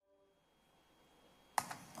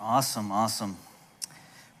Awesome, awesome.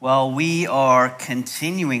 Well, we are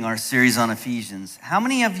continuing our series on Ephesians. How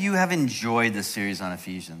many of you have enjoyed this series on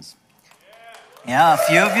Ephesians? Yeah, a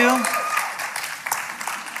few of you?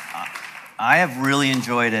 I have really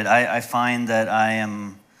enjoyed it. I find that I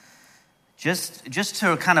am just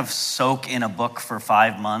to kind of soak in a book for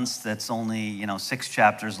 5 months that's only, 6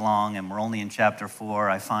 chapters long, and we're only in chapter 4.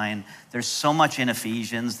 I find there's so much in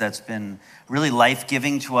Ephesians that's been really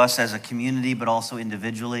life-giving to us as a community, but also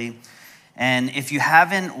individually. And if you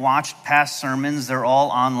haven't watched past sermons, they're all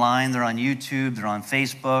online. They're on YouTube, they're on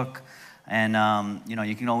Facebook, and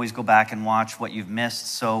you can always go back and watch what you've missed.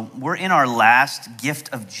 So we're in our last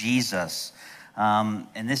gift of Jesus,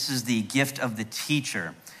 and this is the gift of the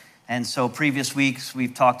teacher. And so previous weeks,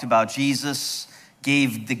 we've talked about Jesus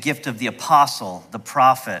gave the gift of the apostle, the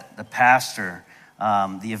prophet, the pastor,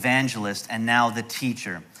 the evangelist, and now the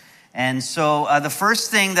teacher. And so the first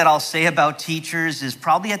thing that I'll say about teachers is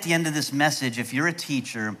probably at the end of this message, if you're a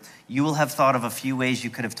teacher, you will have thought of a few ways you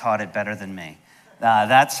could have taught it better than me.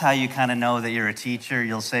 That's how you kind of know that you're a teacher.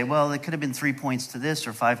 You'll say, well, it could have been 3 points to this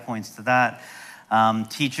or 5 points to that.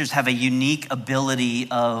 Teachers have a unique ability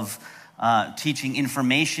of teaching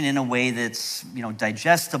information in a way that's,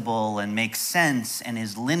 digestible and makes sense and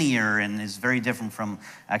is linear and is very different from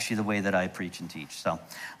actually the way that I preach and teach. So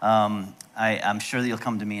I'm sure that you'll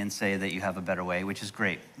come to me and say that you have a better way, which is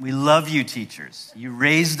great. We love you, teachers. You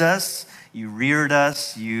raised us, you reared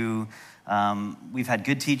us, we've had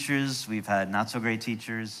good teachers, we've had not so great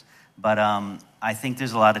teachers, but I think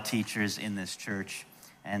there's a lot of teachers in this church,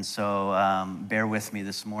 and so bear with me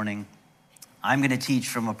this morning. I'm going to teach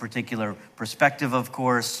from a particular perspective, of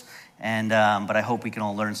course, but I hope we can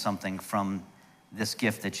all learn something from this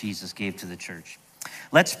gift that Jesus gave to the church.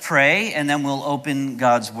 Let's pray, and then we'll open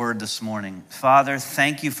God's word this morning. Father,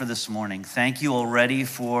 thank you for this morning. Thank you already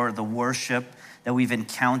for the worship that we've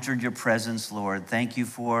encountered your presence, Lord. Thank you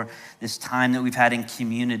for this time that we've had in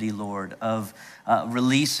community, Lord, of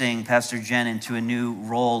releasing Pastor Jen into a new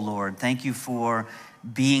role, Lord. Thank you for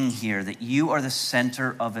being here, that you are the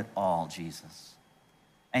center of it all, Jesus.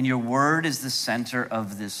 And your word is the center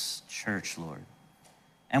of this church, Lord.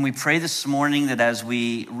 And we pray this morning that as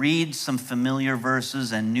we read some familiar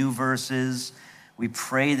verses and new verses, we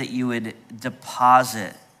pray that you would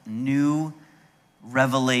deposit new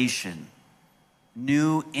revelation,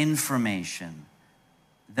 new information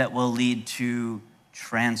that will lead to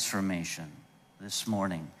transformation this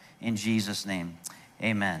morning. In Jesus' name,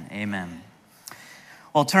 amen, amen.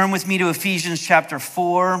 Well, turn with me to Ephesians chapter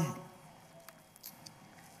 4,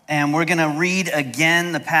 and we're going to read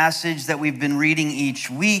again the passage that we've been reading each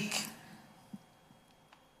week.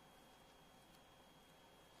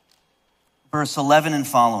 Verse 11 and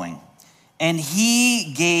following. And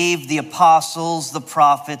he gave the apostles, the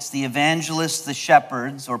prophets, the evangelists, the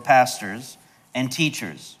shepherds or pastors and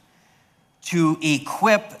teachers to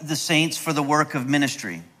equip the saints for the work of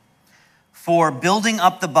ministry, for building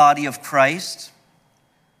up the body of Christ,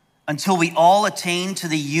 until we all attain to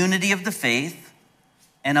the unity of the faith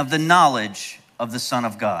and of the knowledge of the Son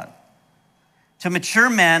of God, to mature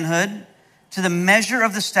manhood, to the measure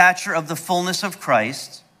of the stature of the fullness of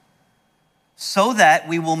Christ, so that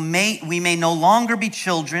we may no longer be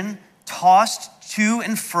children, tossed to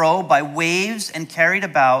and fro by waves and carried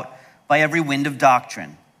about by every wind of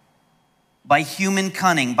doctrine, by human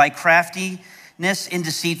cunning, by craftiness in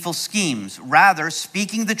deceitful schemes. Rather,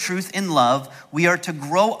 speaking the truth in love, we are to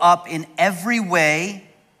grow up in every way,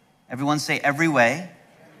 everyone say every way,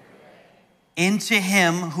 into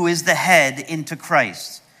him who is the head, into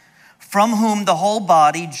Christ, from whom the whole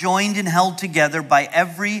body, joined and held together by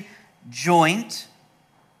every joint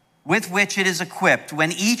with which it is equipped,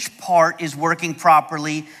 when each part is working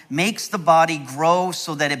properly, makes the body grow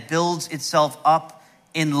so that it builds itself up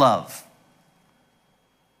in love.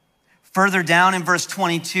 Further down in verse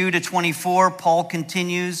 22 to 24, Paul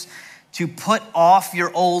continues to put off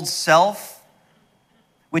your old self,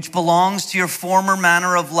 which belongs to your former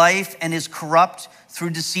manner of life and is corrupt through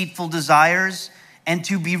deceitful desires, and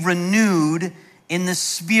to be renewed in the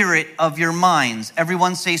spirit of your minds.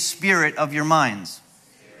 Everyone say spirit of your minds.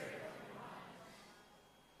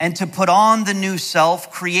 And to put on the new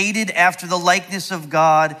self, created after the likeness of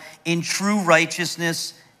God in true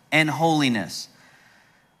righteousness and holiness.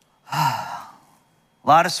 A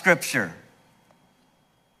lot of scripture.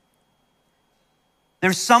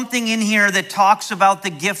 There's something in here that talks about the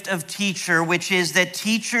gift of teacher, which is that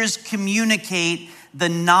teachers communicate the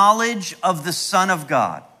knowledge of the Son of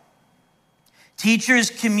God. Teachers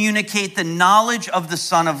communicate the knowledge of the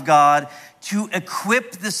Son of God to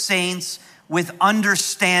equip the saints with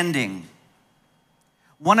understanding.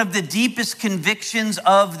 One of the deepest convictions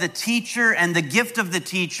of the teacher and the gift of the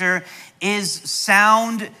teacher is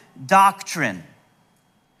sound doctrine.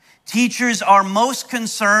 Teachers are most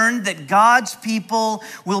concerned that God's people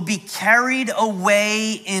will be carried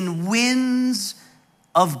away in winds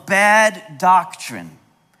of bad doctrine.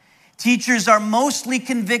 Teachers are mostly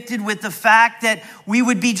convicted with the fact that we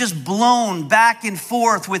would be just blown back and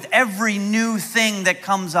forth with every new thing that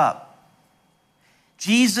comes up.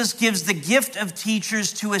 Jesus gives the gift of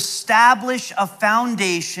teachers to establish a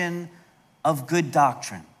foundation of good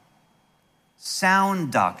doctrine,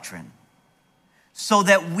 sound doctrine, so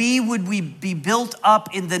that we would be built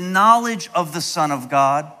up in the knowledge of the Son of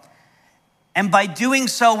God. And by doing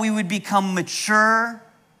so, we would become mature.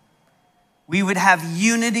 We would have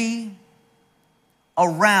unity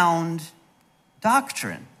around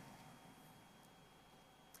doctrine.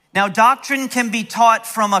 Now, doctrine can be taught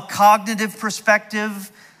from a cognitive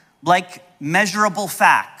perspective, like measurable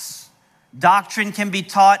facts. Doctrine can be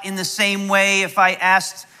taught in the same way if I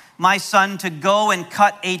asked my son to go and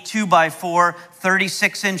cut a 2x4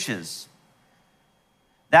 36 inches.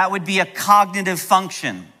 That would be a cognitive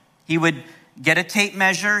function. He would get a tape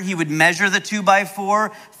measure. He would measure the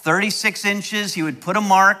 2x4, 36 inches. He would put a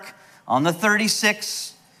mark on the 36,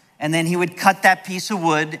 and then he would cut that piece of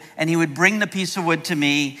wood, and he would bring the piece of wood to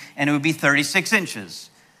me, and it would be 36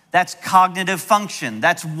 inches. That's cognitive function.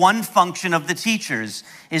 That's one function of the teachers,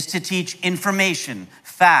 is to teach information,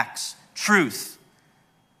 facts, truth,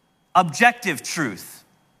 objective truth.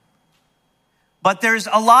 But there's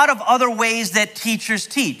a lot of other ways that teachers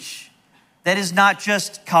teach that is not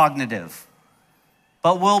just cognitive.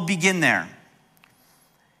 But we'll begin there.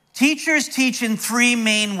 Teachers teach in three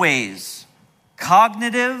main ways: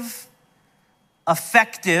 cognitive,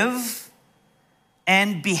 affective,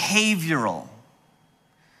 and behavioral.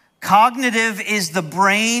 Cognitive is the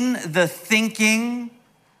brain, the thinking,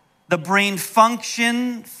 the brain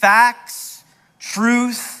function, facts,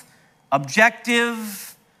 truth, objective.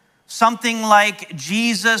 Something like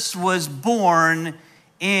Jesus was born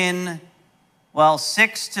in,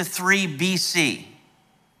 6 to 3 BC.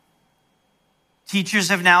 Teachers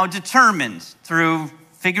have now determined through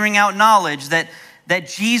figuring out knowledge that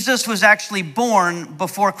Jesus was actually born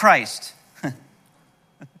before Christ.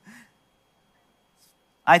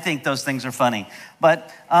 I think those things are funny.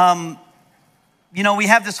 But, we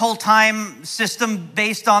have this whole time system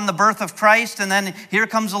based on the birth of Christ, and then here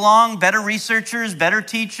comes along better researchers, better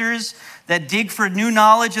teachers that dig for new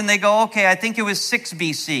knowledge, and they go, okay, I think it was 6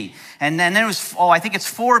 BC. And then it was, I think it's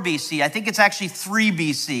 4 BC. I think it's actually 3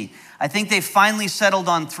 BC. I think they finally settled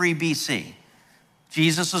on 3 BC.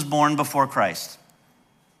 Jesus was born before Christ.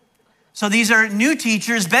 So these are new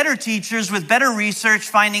teachers, better teachers with better research,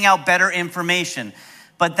 finding out better information.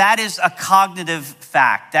 But that is a cognitive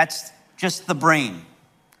fact. That's just the brain.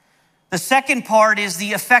 The second part is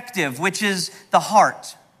the affective, which is the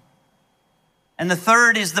heart. And the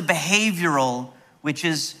third is the behavioral, which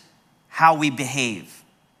is how we behave.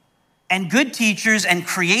 And good teachers and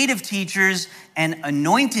creative teachers and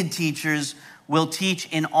anointed teachers will teach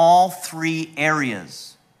in all three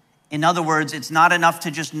areas. In other words, it's not enough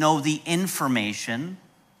to just know the information.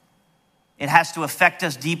 It has to affect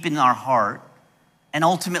us deep in our heart. And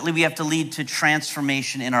ultimately, we have to lead to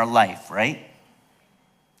transformation in our life, right?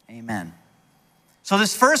 Amen. So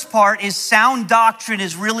this first part is sound doctrine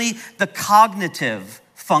is really the cognitive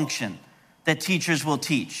function that teachers will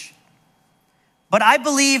teach. But I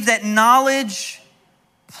believe that knowledge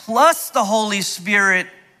plus the Holy Spirit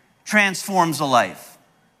transforms a life.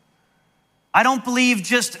 I don't believe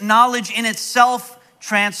just knowledge in itself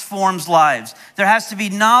transforms lives. There has to be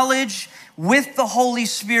knowledge with the Holy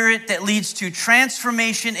Spirit that leads to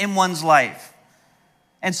transformation in one's life.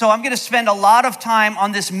 And so I'm going to spend a lot of time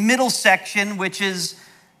on this middle section, which is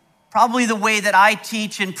probably the way that I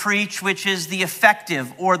teach and preach, which is the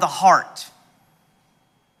affective or the heart.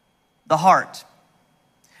 The heart.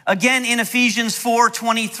 Again, in Ephesians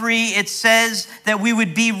 4:23, it says that we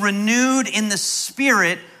would be renewed in the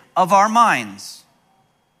spirit of our minds.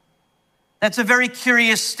 That's a very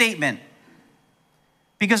curious statement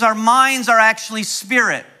because our minds are actually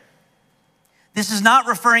spirit. This is not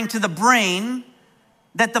referring to the brain,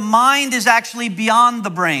 that the mind is actually beyond the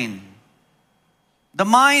brain. The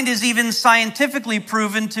mind is even scientifically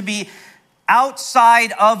proven to be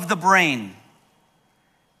outside of the brain.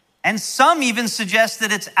 And some even suggest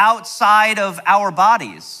that it's outside of our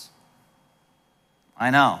bodies.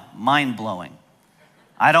 I know, mind-blowing.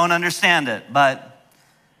 I don't understand it, but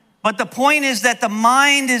the point is that the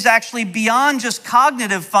mind is actually beyond just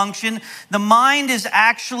cognitive function. The mind is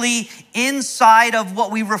actually inside of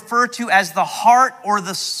what we refer to as the heart or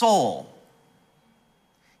the soul.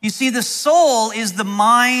 You see, the soul is the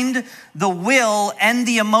mind, the will, and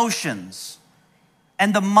the emotions.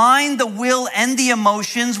 And the mind, the will, and the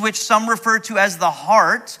emotions, which some refer to as the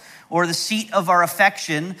heart, or the seat of our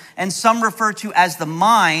affection, and some refer to as the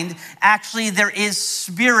mind, actually there is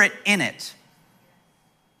spirit in it.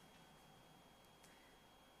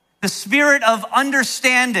 The spirit of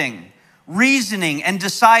understanding, reasoning, and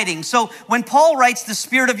deciding. So when Paul writes the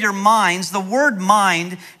spirit of your minds, the word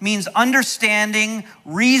mind means understanding,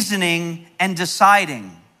 reasoning, and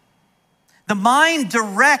deciding. The mind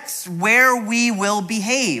directs where we will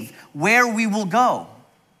behave, where we will go.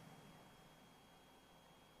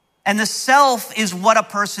 And the self is what a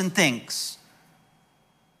person thinks.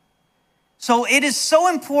 So it is so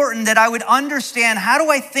important that I would understand, how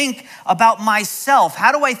do I think about myself?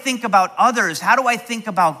 How do I think about others? How do I think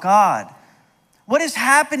about God? What is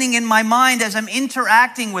happening in my mind as I'm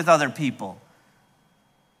interacting with other people?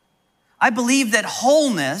 I believe that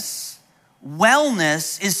wholeness,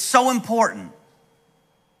 wellness is so important.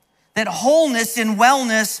 That wholeness and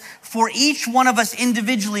wellness for each one of us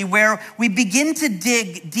individually, where we begin to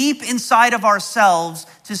dig deep inside of ourselves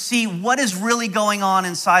to see what is really going on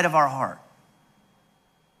inside of our heart.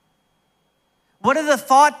 What are the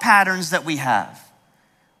thought patterns that we have?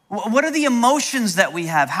 What are the emotions that we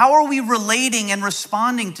have? How are we relating and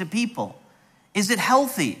responding to people? Is it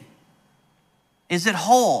healthy? Is it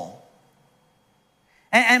whole?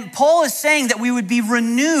 And Paul is saying that we would be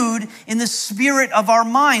renewed in the spirit of our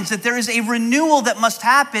minds, that there is a renewal that must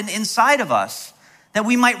happen inside of us, that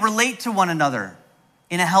we might relate to one another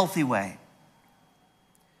in a healthy way.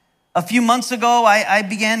 A few months ago, I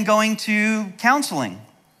began going to counseling.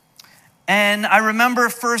 And I remember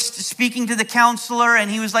first speaking to the counselor,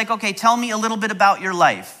 and he was like, okay, tell me a little bit about your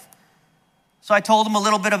life. So I told him a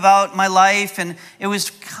little bit about my life, and it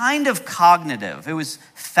was kind of cognitive. It was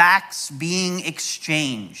facts being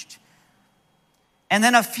exchanged. And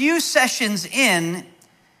then a few sessions in,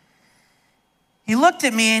 he looked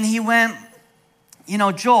at me and he went, you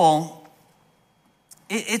know, Joel,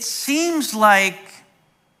 it seems like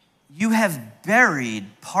you have buried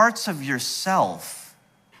parts of yourself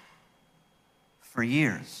for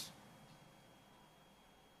years.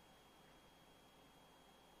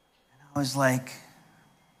 I was like,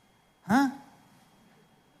 huh?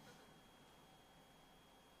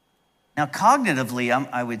 Now, cognitively,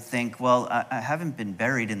 I would think, well, I haven't been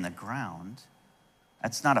buried in the ground.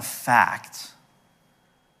 That's not a fact.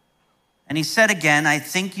 And he said again, I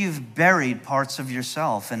think you've buried parts of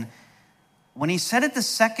yourself. And when he said it the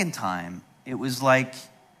second time, it was like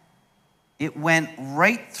it went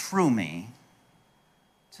right through me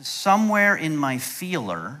to somewhere in my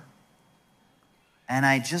feeler, and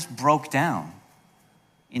I just broke down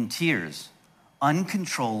in tears,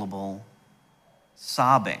 uncontrollable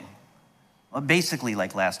sobbing. Well, basically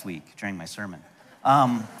like last week during my sermon,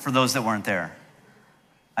 for those that weren't there.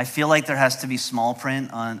 I feel like there has to be small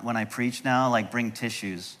print on when I preach now, like bring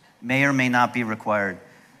tissues. May or may not be required.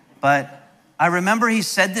 But I remember he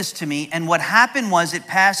said this to me, and what happened was it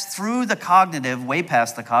passed through the cognitive, way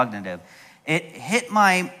past the cognitive. It hit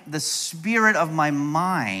the spirit of my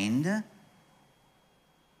mind,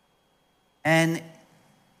 and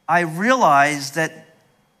I realized that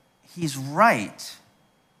he's right.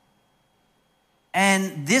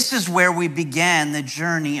 And this is where we began the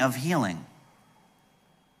journey of healing.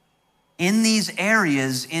 In these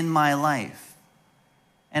areas in my life.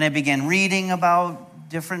 And I began reading about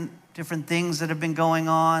different things that have been going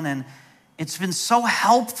on. And it's been so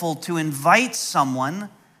helpful to invite someone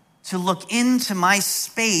to look into my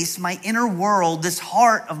space, my inner world, this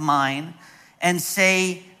heart of mine, and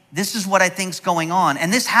say, this is what I think's going on.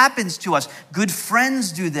 And this happens to us. Good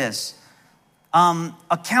friends do this.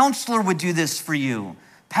 A counselor would do this for you.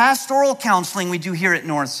 Pastoral counseling we do here at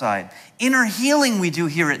Northside. Inner healing we do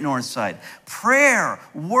here at Northside. Prayer,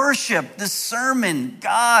 worship, the sermon,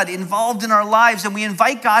 God involved in our lives. And we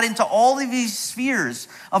invite God into all of these spheres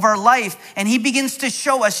of our life. And he begins to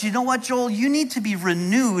show us, you know what, Joel, you need to be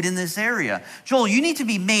renewed in this area. Joel, you need to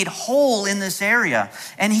be made whole in this area.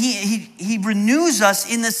 And he renews us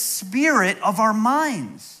in the spirit of our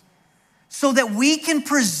minds so that we can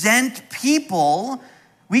present people,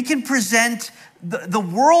 we can present the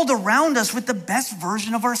world around us with the best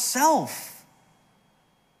version of ourselves.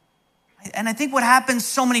 And I think what happens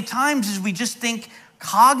so many times is we just think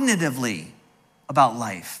cognitively about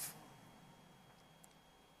life.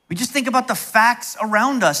 We just think about the facts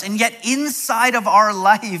around us, and yet inside of our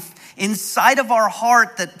life, inside of our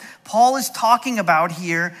heart that Paul is talking about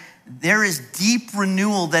here, there is deep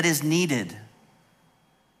renewal that is needed.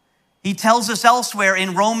 He tells us elsewhere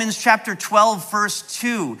in Romans chapter 12, verse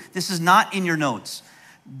 2, this is not in your notes.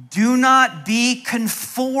 Do not be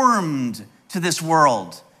conformed to this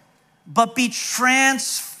world, but be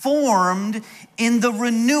transformed in the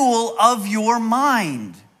renewal of your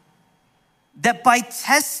mind, that by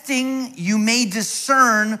testing you may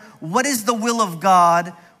discern what is the will of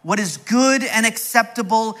God, what is good and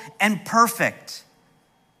acceptable and perfect.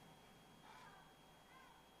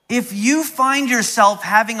 If you find yourself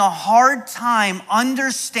having a hard time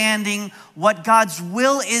understanding what God's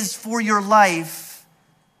will is for your life,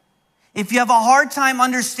 if you have a hard time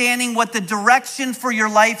understanding what the direction for your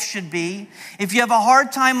life should be, if you have a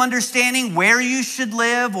hard time understanding where you should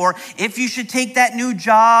live, or if you should take that new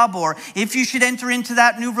job, or if you should enter into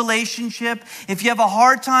that new relationship, if you have a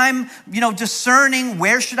hard time, discerning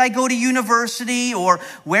where should I go to university, or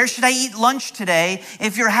where should I eat lunch today,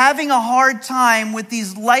 if you're having a hard time with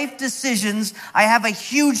these life decisions, I have a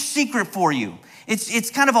huge secret for you. It's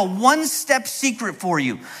kind of a one-step secret for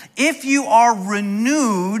you. If you are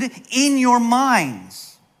renewed in your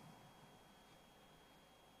minds,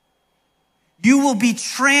 you will be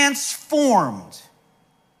transformed.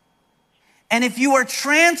 And if you are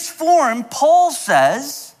transformed, Paul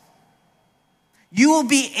says, you will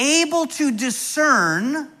be able to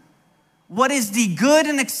discern what is the good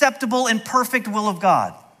and acceptable and perfect will of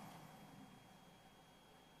God.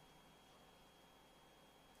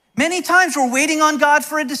 Many times we're waiting on God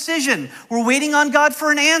for a decision. We're waiting on God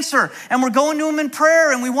for an answer. And we're going to him in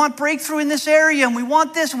prayer, and we want breakthrough in this area, and we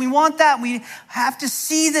want this, and we want that. And we have to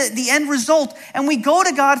see the end result. And we go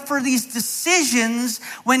to God for these decisions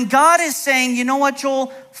when God is saying, you know what,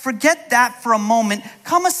 Joel, forget that for a moment.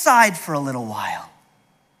 Come aside for a little while.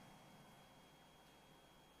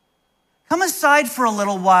 Come aside for a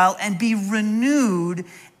little while and be renewed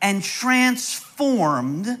and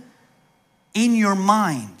transformed in your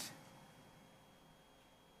mind.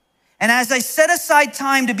 And as I set aside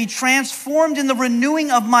time to be transformed in the renewing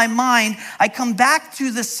of my mind, I come back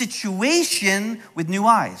to the situation with new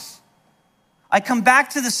eyes. I come back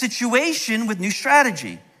to the situation with new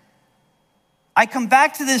strategy. I come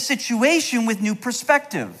back to the situation with new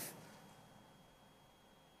perspective.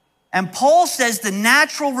 And Paul says the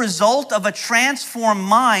natural result of a transformed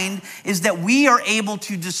mind is that we are able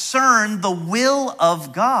to discern the will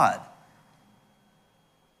of God.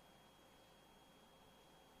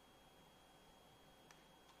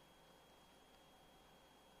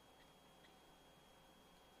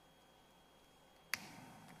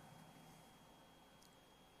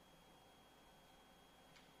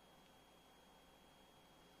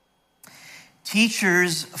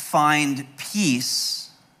 Teachers find peace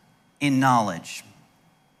in knowledge.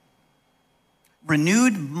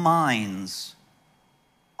 Renewed minds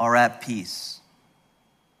are at peace.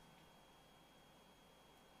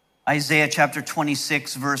 Isaiah chapter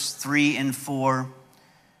 26, verse 3 and 4,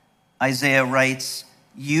 Isaiah writes,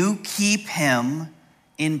 "You keep him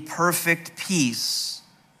in perfect peace,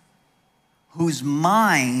 whose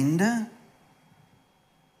mind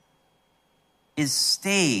is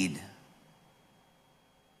stayed,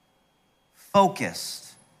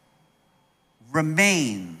 focused,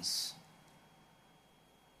 remains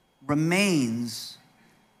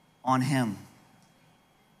on him."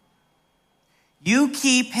 You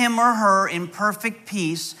keep him or her in perfect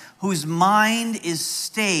peace, whose mind is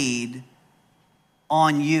stayed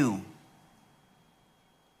on you.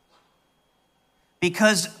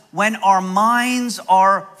 Because when our minds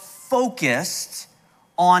are focused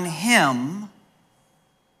on him,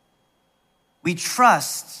 we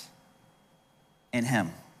trust in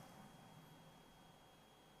him.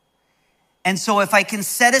 And so if I can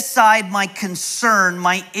set aside my concern,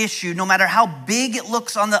 my issue, no matter how big it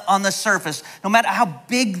looks on the surface, no matter how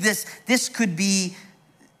big this could be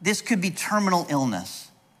terminal illness.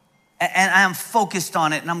 And I'm focused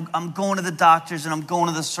on it, and I'm going to the doctors, and I'm going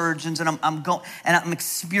to the surgeons, and I'm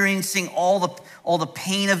experiencing all the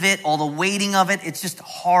pain of it, all the waiting of it. It's just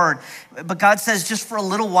hard. But God says, just for a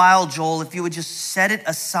little while, Joel, if you would just set it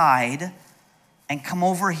aside and come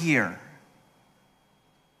over here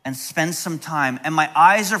and spend some time. And my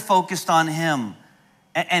eyes are focused on him.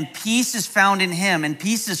 And peace is found in him. And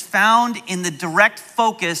peace is found in the direct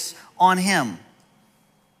focus on him.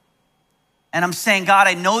 And I'm saying, God,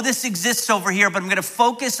 I know this exists over here, but I'm going to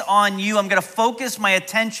focus on you. I'm going to focus my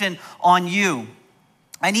attention on you.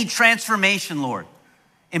 I need transformation, Lord,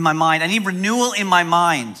 in my mind. I need renewal in my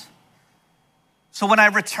mind. So when I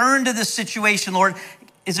return to this situation, Lord,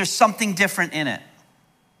 is there something different in it?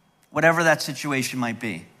 Whatever that situation might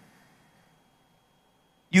be.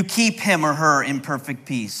 You keep him or her in perfect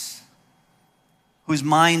peace, whose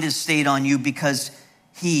mind is stayed on you because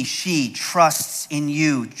she trusts in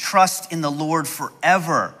you. Trust in the Lord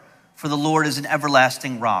forever, for the Lord is an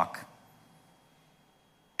everlasting rock.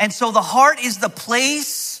 And so the heart is the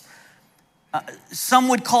place, some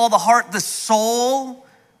would call the heart the soul.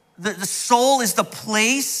 The soul is the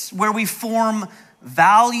place where we form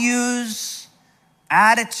values,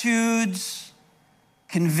 attitudes,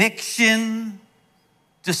 conviction,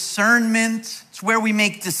 discernment. It's where we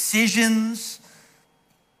make decisions.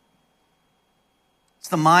 It's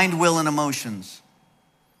the mind, will, and emotions.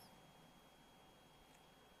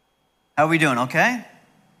 How are we doing? Okay?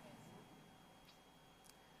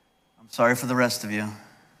 I'm sorry for the rest of you.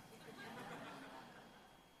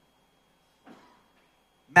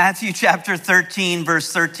 Matthew chapter 13,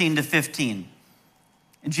 verse 13 to 15.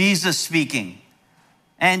 Jesus speaking.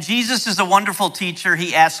 And Jesus is a wonderful teacher.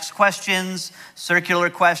 He asks questions,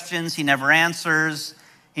 circular questions. He never answers.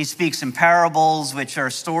 He speaks in parables, which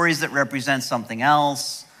are stories that represent something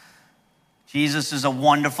else. Jesus is a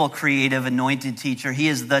wonderful, creative, anointed teacher. He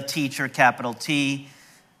is the teacher, capital T.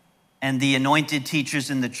 And the anointed teachers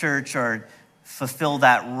in the church fulfill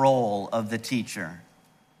that role of the teacher.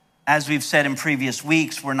 As we've said in previous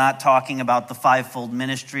weeks, we're not talking about the fivefold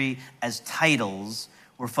ministry as titles.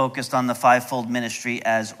 We're focused on the fivefold ministry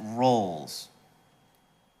as roles.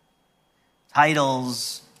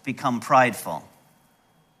 Titles become prideful.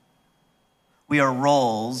 We are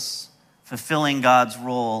roles fulfilling God's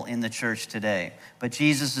role in the church today. But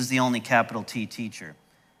Jesus is the only capital T teacher.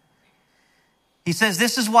 He says,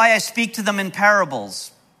 "This is why I speak to them in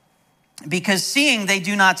parables, because seeing they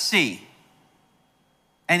do not see,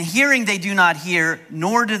 and hearing they do not hear,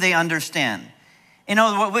 nor do they understand." You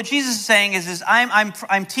know, what Jesus is saying is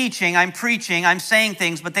I'm teaching, I'm preaching, I'm saying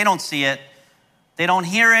things, but they don't see it. They don't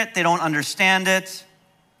hear it, they don't understand it.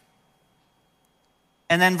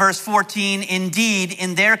 And then verse 14, indeed,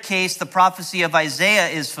 in their case, the prophecy of Isaiah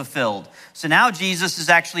is fulfilled. So now Jesus is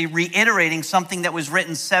actually reiterating something that was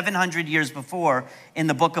written 700 years before in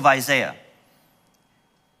the book of Isaiah.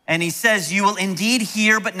 And he says, you will indeed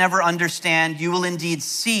hear but never understand. You will indeed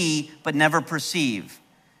see but never perceive.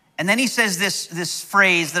 And then he says this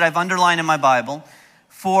phrase that I've underlined in my Bible,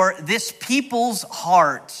 for this people's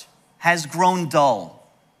heart has grown dull.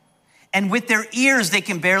 And with their ears they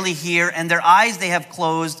can barely hear, and their eyes they have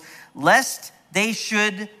closed, lest they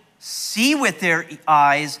should see with their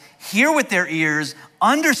eyes, hear with their ears,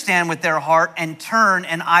 understand with their heart, and turn,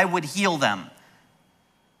 and I would heal them.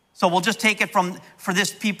 So we'll just take it from, for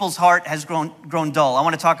this people's heart has grown dull. I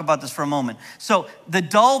want to talk about this for a moment. So the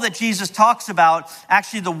dull that Jesus talks about,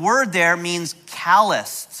 actually the word there means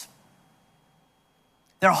calloused.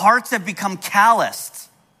 Their hearts have become calloused.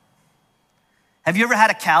 Have you ever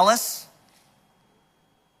had a callus?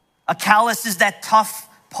 A callus is that tough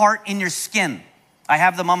part in your skin. I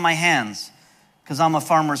have them on my hands because I'm a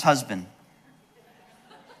farmer's husband.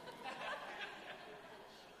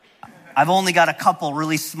 I've only got a couple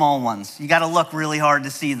really small ones. You got to look really hard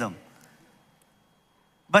to see them.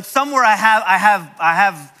 But somewhere I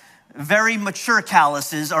have very mature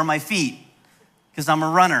calluses are my feet because I'm a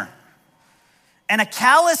runner. And a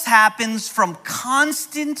callus happens from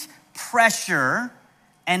constant pressure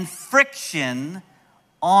and friction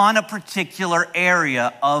on a particular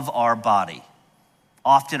area of our body.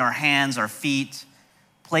 Often our hands, our feet.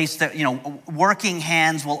 Place that, working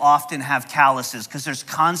hands will often have calluses because there's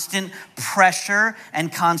constant pressure and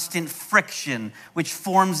constant friction, which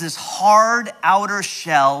forms this hard outer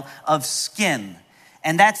shell of skin.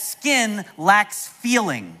 And that skin lacks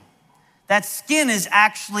feeling. That skin is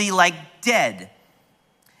actually like dead.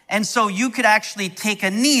 And so you could actually take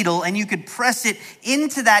a needle and you could press it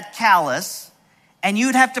into that callus, and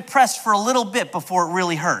you'd have to press for a little bit before it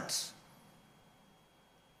really hurts.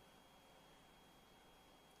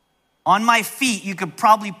 On my feet, you could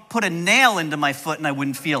probably put a nail into my foot and I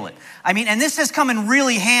wouldn't feel it. And this has come in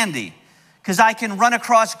really handy because I can run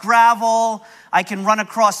across gravel. I can run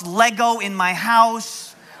across Lego in my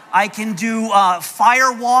house. I can do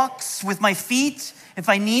fire walks with my feet if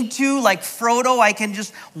I need to. Like Frodo, I can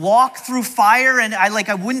just walk through fire and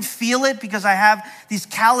I wouldn't feel it because I have these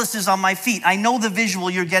calluses on my feet. I know the visual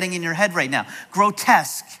you're getting in your head right now.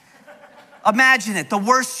 Grotesque. Imagine it, the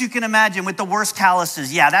worst you can imagine with the worst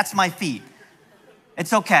calluses. Yeah, that's my feet.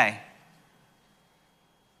 It's okay.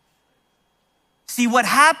 See, what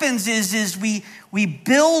happens is we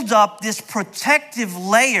build up this protective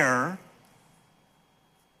layer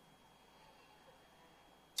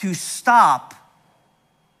to stop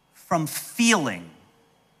from feeling.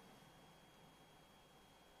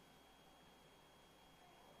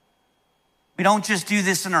 We don't just do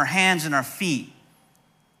this in our hands and our feet.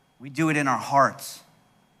 We do it in our hearts.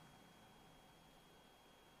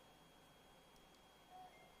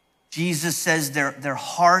 Jesus says their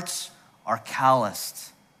hearts are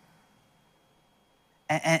calloused.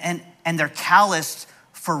 And they're calloused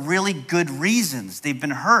for really good reasons. They've been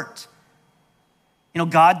hurt.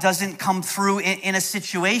 God doesn't come through in a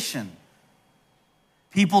situation.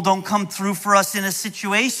 People don't come through for us in a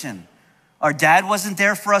situation. Our dad wasn't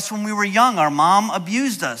there for us when we were young. Our mom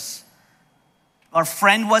abused us. Our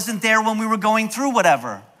friend wasn't there when we were going through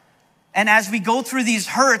whatever. And as we go through these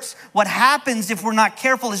hurts, what happens if we're not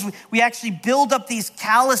careful is we actually build up these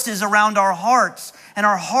calluses around our hearts, and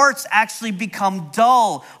our hearts actually become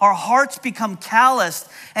dull. Our hearts become calloused.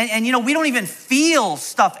 And we don't even feel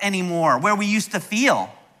stuff anymore where we used to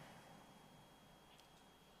feel.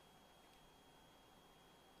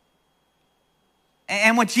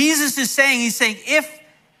 And what Jesus is saying, he's saying, if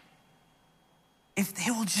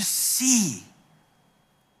they will just see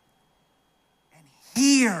and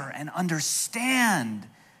hear and understand,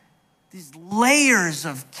 these layers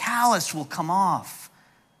of callus will come off.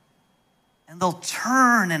 And they'll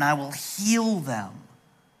turn and I will heal them.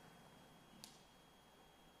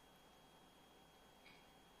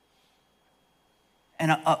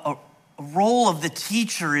 And a role of the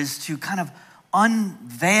teacher is to kind of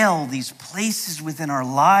unveil these places within our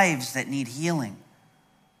lives that need healing.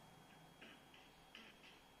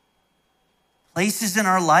 Places in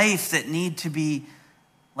our life that need to be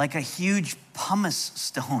like a huge pumice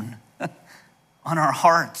stone on our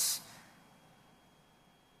hearts.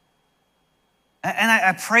 And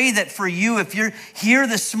I pray that for you, if you're here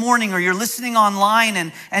this morning or you're listening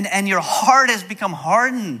online and your heart has become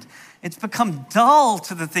hardened, it's become dull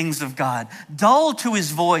to the things of God, dull to his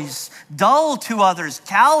voice, dull to others,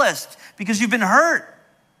 calloused because you've been hurt.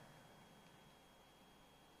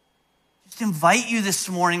 Just invite you this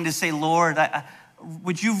morning to say, Lord,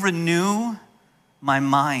 would you renew my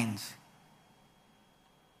mind?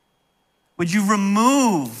 Would you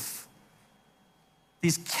remove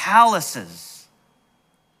these calluses?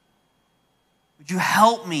 Would you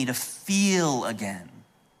help me to feel again?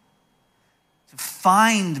 To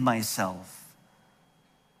find myself,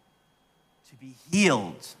 to be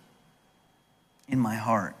healed in my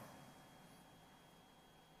heart.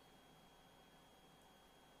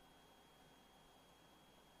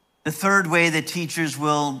 The third way that teachers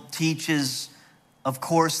will teach is, of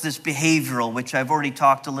course, this behavioral, which I've already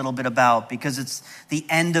talked a little bit about because it's the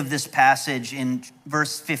end of this passage in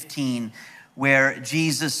verse 15 where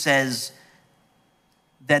Jesus says,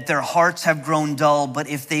 that their hearts have grown dull, but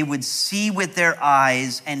if they would see with their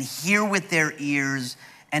eyes and hear with their ears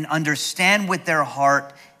and understand with their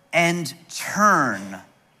heart and turn,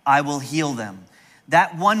 I will heal them.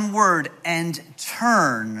 That one word, and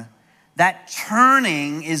turn, that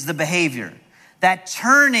turning is the behavior. That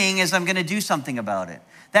turning is I'm going to do something about it.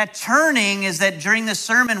 That turning is that during the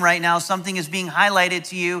sermon right now, something is being highlighted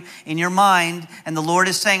to you in your mind, and the Lord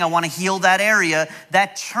is saying, I want to heal that area.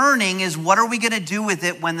 That turning is what are we going to do with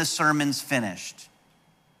it when the sermon's finished?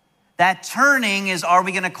 That turning is, are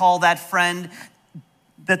we going to call that friend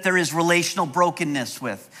that there is relational brokenness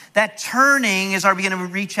with? That turning is, are we going to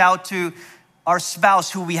reach out to our spouse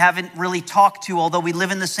who we haven't really talked to, although we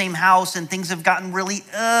live in the same house and things have gotten really,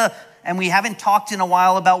 and we haven't talked in a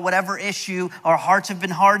while about whatever issue, our hearts have been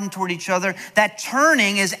hardened toward each other. That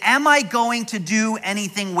turning is, am I going to do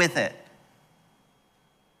anything with it?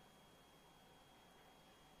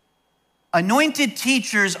 Anointed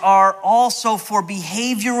teachers are also for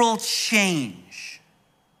behavioral change.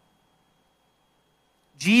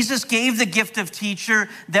 Jesus gave the gift of teacher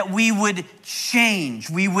that we would change.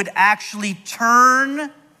 We would actually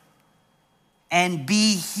turn and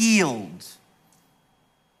be healed.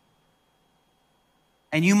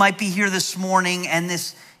 And you might be here this morning and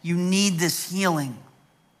you need this healing.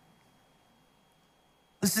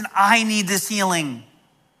 Listen, I need this healing.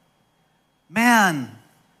 Man,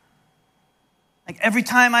 like every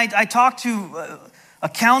time I talk to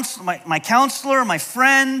my counselor, my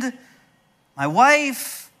friend, my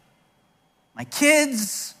wife, my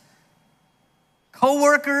kids,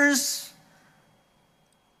 coworkers,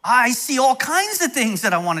 I see all kinds of things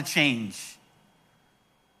that I want to change.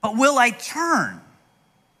 But will I turn?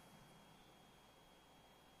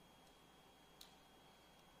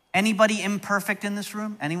 Anybody imperfect in this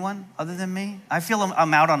room? Anyone other than me? I feel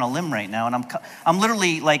I'm out on a limb right now, and I'm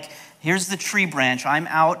literally like, here's the tree branch. I'm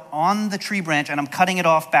out on the tree branch, and I'm cutting it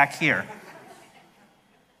off back here.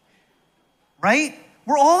 Right?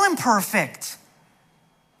 We're all imperfect.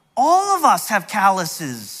 All of us have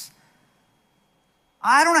calluses.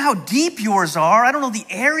 I don't know how deep yours are. I don't know the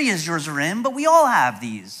areas yours are in, but we all have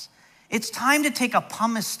these. It's time to take a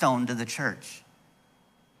pumice stone to the church.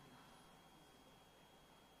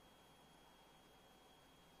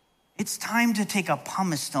 It's time to take a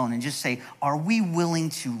pumice stone and just say, are we willing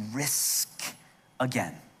to risk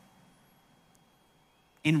again?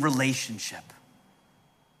 In relationship,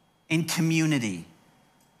 in community.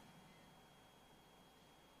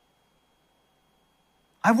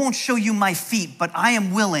 I won't show you my feet, but I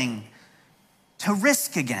am willing to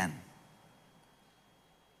risk again.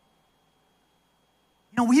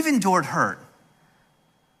 We've endured hurt.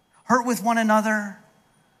 Hurt with one another,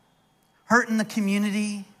 hurt in the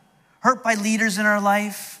community, hurt by leaders in our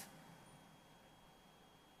life.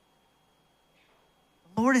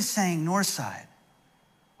 The Lord is saying, Northside,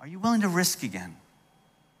 are you willing to risk again?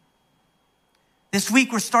 This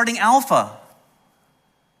week we're starting Alpha.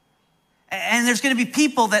 And there's going to be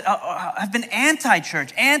people that have been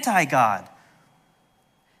anti-church, anti-God.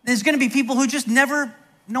 There's going to be people who just never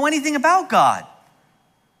know anything about God.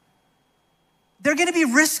 They're going to be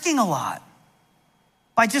risking a lot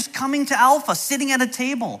by just coming to Alpha, sitting at a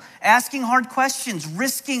table, asking hard questions,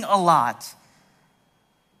 risking a lot.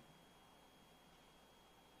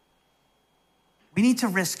 We need to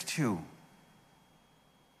risk too.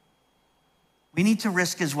 We need to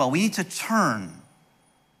risk as well. We need to turn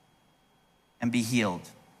and be healed.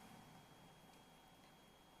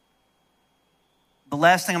 The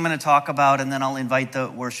last thing I'm going to talk about, and then I'll invite the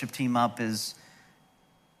worship team up, is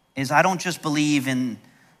I don't just believe in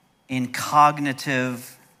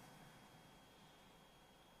cognitive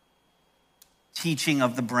teaching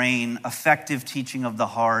of the brain, affective teaching of the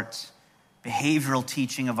heart, behavioral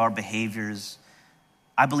teaching of our behaviors.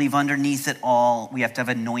 I believe underneath it all, we have to have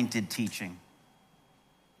anointed teaching.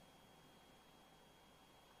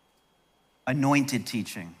 Anointed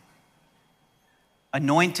teaching.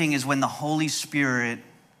 Anointing is when the Holy Spirit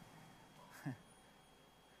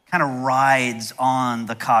kind of rides on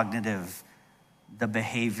the cognitive, the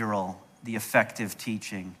behavioral, the affective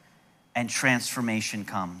teaching, and transformation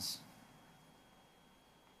comes.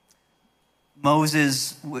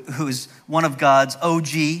 Moses, who's one of God's OG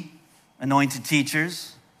anointed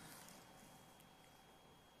teachers.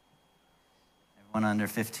 Everyone under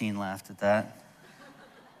 15 laughed at that.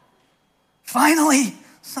 Finally,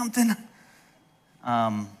 something.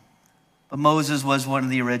 But Moses was one of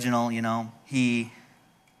the original, He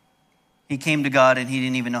came to God and he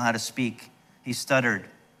didn't even know how to speak. He stuttered.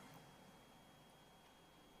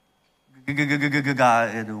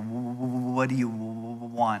 God, what do you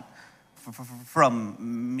want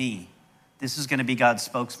from me? This is going to be God's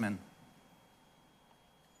spokesman.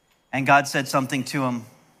 And God said something to him.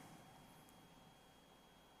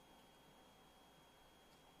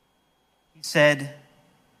 He said,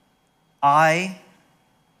 I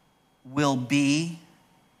will be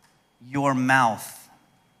your mouth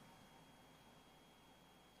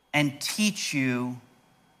and teach you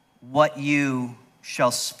what you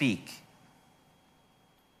shall speak.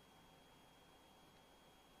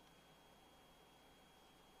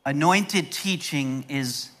 Anointed teaching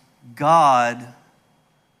is God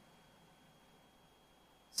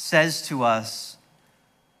says to us,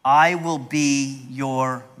 I will be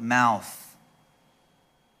your mouth.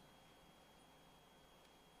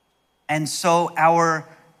 And so our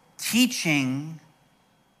teaching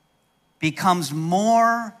becomes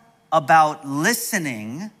more about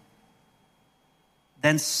listening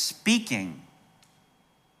than speaking.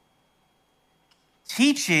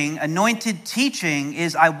 Teaching, anointed teaching,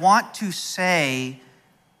 is I want to say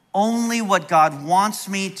only what God wants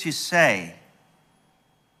me to say.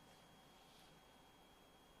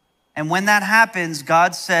 And when that happens,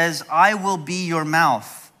 God says, I will be your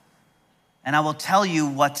mouth, and I will tell you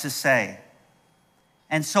what to say.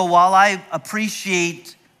 And so while I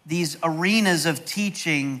appreciate these arenas of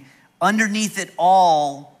teaching, underneath it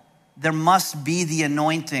all, there must be the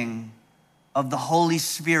anointing of the Holy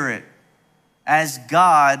Spirit as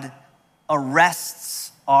God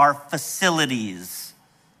arrests our facilities,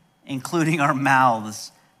 including our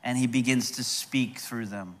mouths, and he begins to speak through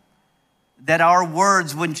them. That our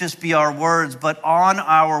words wouldn't just be our words, but on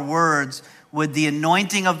our words would the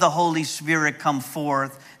anointing of the Holy Spirit come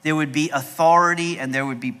forth. There would be authority, and there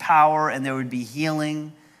would be power, and there would be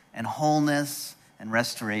healing and wholeness and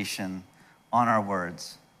restoration on our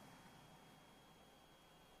words.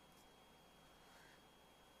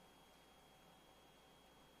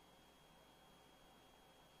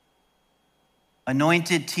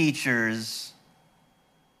 Anointed teachers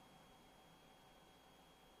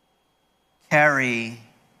carry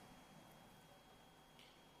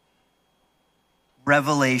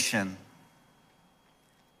revelation.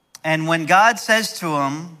 And when God says to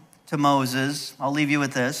him, to Moses, I'll leave you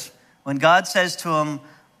with this. When God says to him,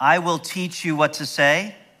 I will teach you what to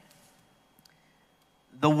say,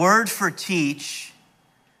 the word for teach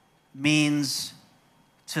means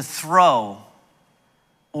to throw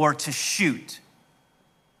or to shoot.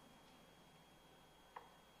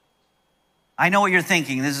 I know what you're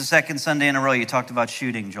thinking. This is the second Sunday in a row you talked about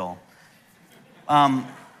shooting, Joel.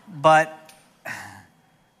 But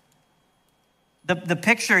the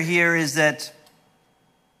picture here is that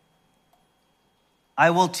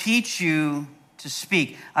I will teach you to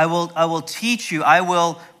speak. I will teach you. I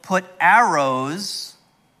will put arrows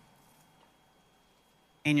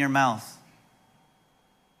in your mouth.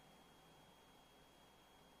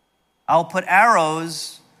 I'll put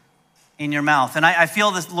arrows in your mouth. And I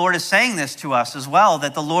feel the Lord is saying this to us as well,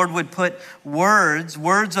 that the Lord would put words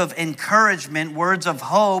of encouragement, words of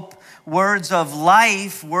hope, words of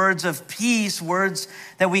life, words of peace, words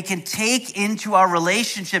that we can take into our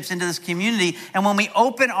relationships, into this community. And when we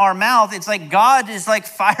open our mouth, it's like God is like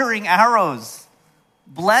firing arrows,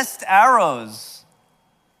 blessed arrows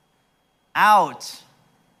out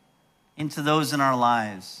into those in our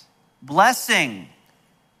lives. Blessing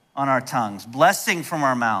on our tongues, blessing from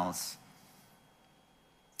our mouths.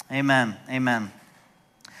 Amen. Amen.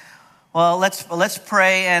 Well, let's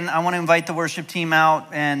pray, and I want to invite the worship team out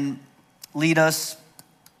and lead us.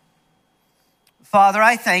 Father,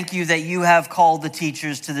 I thank you that you have called the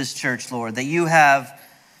teachers to this church, Lord, that you have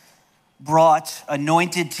brought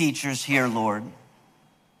anointed teachers here, Lord,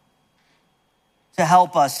 to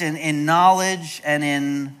help us in knowledge and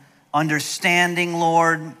in understanding,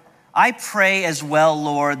 Lord. I pray as well,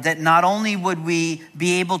 Lord, that not only would we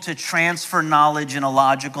be able to transfer knowledge in a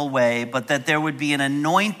logical way, but that there would be an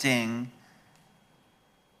anointing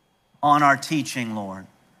on our teaching, Lord.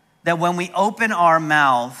 That when we open our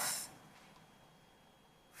mouth,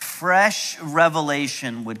 fresh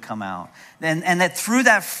revelation would come out. And that through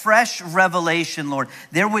that fresh revelation, Lord,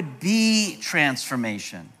 there would be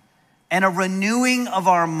transformation and a renewing of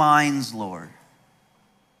our minds, Lord.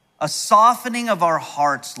 A softening of our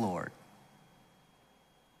hearts, Lord,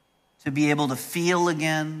 to be able to feel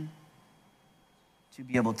again, to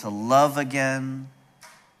be able to love again,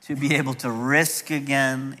 to be able to risk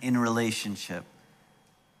again in relationship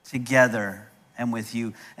together and with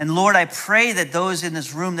you. And Lord, I pray that those in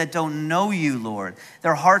this room that don't know you, Lord,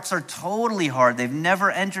 their hearts are totally hard. They've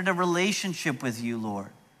never entered a relationship with you, Lord.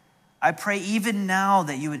 I pray even now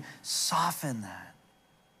that you would soften that.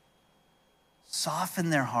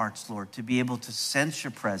 Soften their hearts, Lord, to be able to sense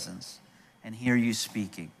your presence and hear you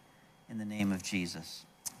speaking. In the name of Jesus,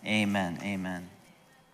 amen, amen.